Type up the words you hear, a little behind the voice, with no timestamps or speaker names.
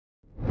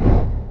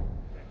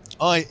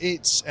Hi,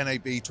 it's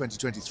NAB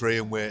 2023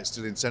 and we're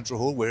still in Central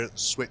Hall. We're at the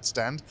SWIT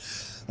stand.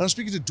 And I'm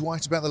speaking to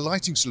Dwight about the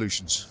lighting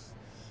solutions.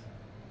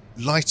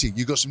 Lighting,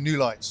 you've got some new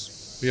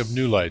lights. We have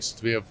new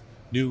lights. We have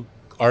new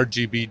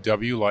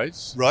RGBW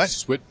lights. Right.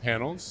 SWIT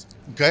panels.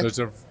 Okay. Those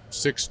are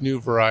 6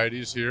 new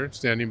varieties here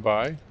standing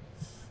by.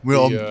 We're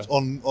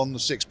on the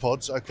 6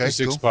 pods. Okay, the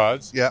 6 cool.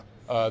 pods. Yeah.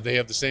 They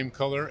have the same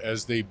color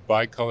as the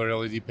bicolor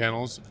LED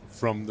panels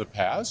from the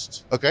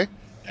past. Okay.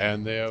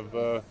 And they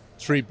have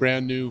 3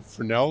 brand new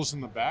Fresnels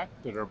in the back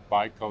that are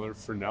bicolor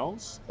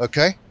Fresnels.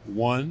 Okay.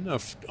 One a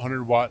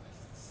 100-watt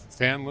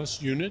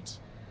fanless unit.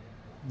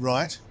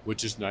 Right.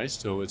 Which is nice,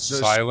 so it's So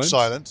silent.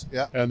 Silent,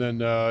 yeah. And then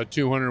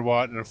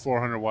 200-watt and a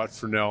 400-watt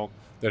Fresnel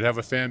that have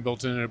a fan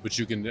built in it, but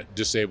you can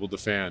disable the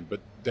fan, but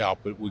the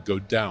output would go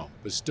down.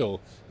 But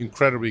still,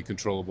 incredibly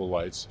controllable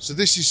lights. So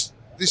this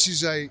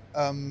is a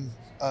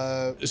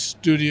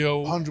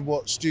studio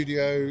 100-watt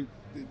studio.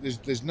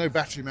 There's no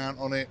battery mount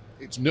on it.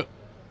 It's no,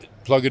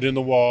 plug it in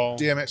the wall.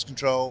 DMX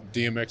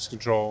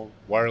control,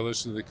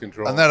 wireless in the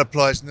control, and that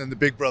applies. And then the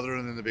Big Brother,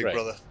 and then the Big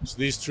Brother. So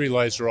these 3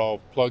 lights are all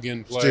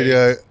plug-in play.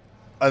 Studio,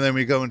 and then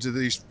we go into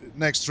these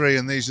next 3,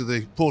 and these are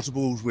the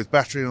portables with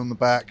battery on the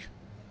back,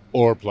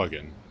 or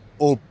plug-in,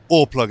 or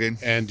plug-in,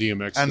 and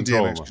DMX and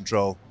control. DMX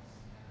control,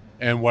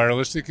 and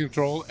wirelessly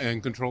control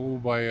and controllable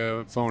by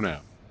a phone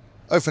app.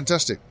 Oh,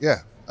 fantastic!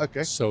 Yeah.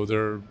 Okay. So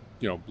they're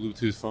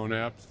Bluetooth phone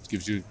apps.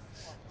 Gives you.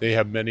 They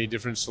have many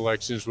different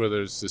selections,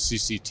 whether it's the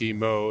CCT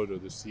mode or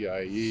the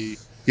CIE,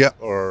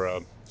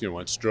 or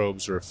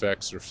strobes or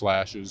effects or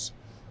flashes.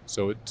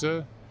 So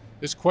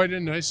it's quite a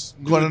nice,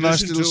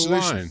 little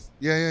solution.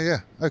 Yeah.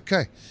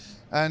 Okay,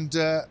 and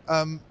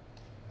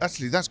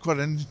actually, that's quite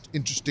an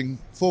interesting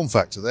form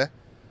factor there.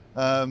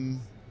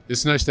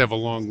 It's nice to have a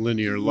long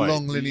linear light.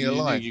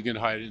 light. You can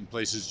hide it in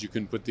places you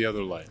can put the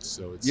other lights.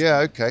 So it's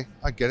okay,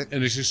 I get it.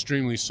 And it's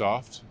extremely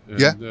soft.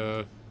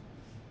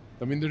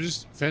 And, they're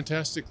just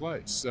fantastic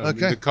lights.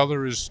 The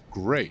color is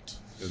great.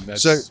 And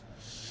that's...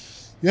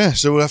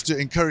 So we'll have to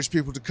encourage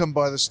people to come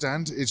by the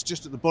stand. It's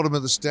just at the bottom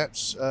of the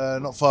steps,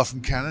 not far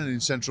from Cannon in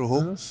Central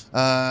Hall.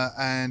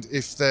 And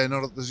if they're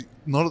not at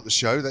the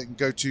show, they can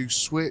go to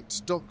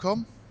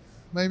swit.com,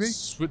 maybe?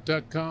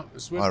 Swit.com?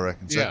 I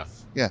reckon so.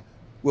 Yeah,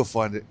 we'll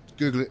find it.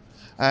 Google it.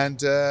 And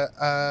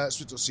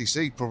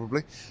swit.cc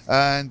probably.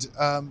 And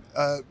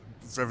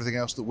for everything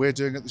else that we're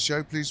doing at the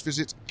show, please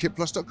visit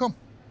kitplus.com.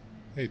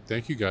 Hey,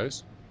 thank you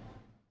guys.